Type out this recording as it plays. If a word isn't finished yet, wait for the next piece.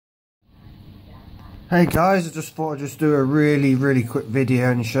Hey guys, I just thought I'd just do a really quick video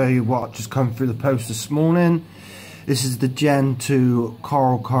and show you what just come through the post this morning. This is the Gen2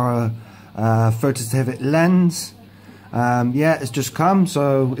 Coral Color photosensitive lens. Yeah, it's just come.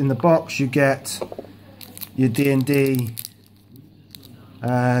 So in the box you get your D-D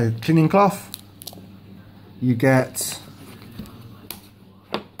cleaning cloth. You get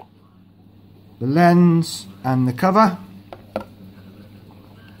the lens and the cover.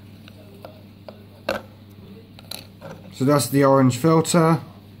 So that's the orange filter.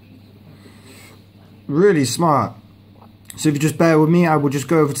 Really smart. So if you just bear with me, I will just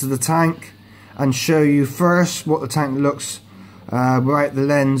go over to the tank and show you first what the tank looks without the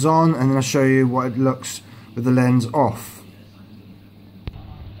lens on, and then I'll show you what it looks with the lens off.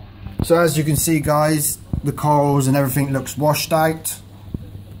 So as you can see guys, the corals and everything looks washed out.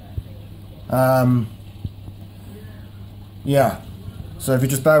 Yeah. So if you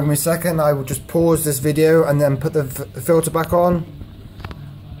just bear with me a second, I will just pause this video and then put the filter back on.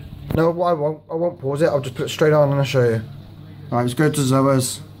 No, I won't pause it, I'll just put it straight on and I'll show you. Alright, let's go to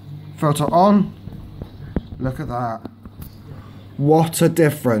Zoa's. Filter on. Look at that. What a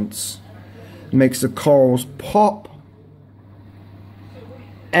difference. It makes the corals pop.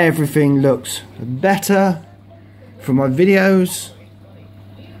 Everything looks better for my videos.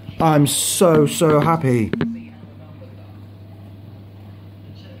 I'm so happy.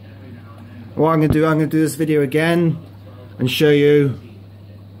 What I'm going to do this video again and show you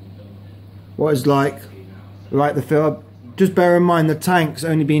what it's like the film. Just bear in mind the tank's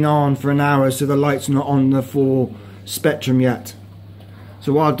only been on for an hour, so the light's not on the full spectrum yet.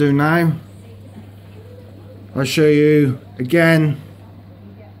 So what I'll do now, I'll show you again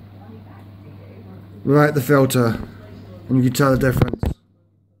without the filter, and you can tell the difference.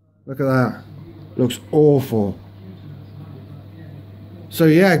 Look at that, looks awful. So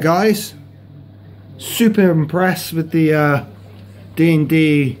yeah guys, super impressed with the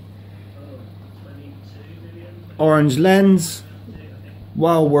D&D orange lens.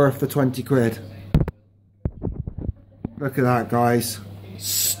 Well worth the 20 quid. Look at that guys,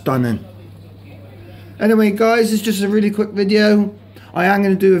 stunning. Anyway guys, it's just a really quick video. I am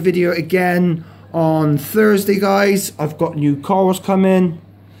going to do a video again on Thursday guys. I've got new corals coming.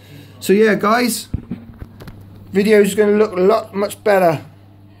 So yeah guys, video is going to look much better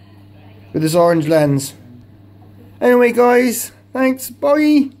with this orange lens. Anyway guys, thanks,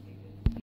 bye.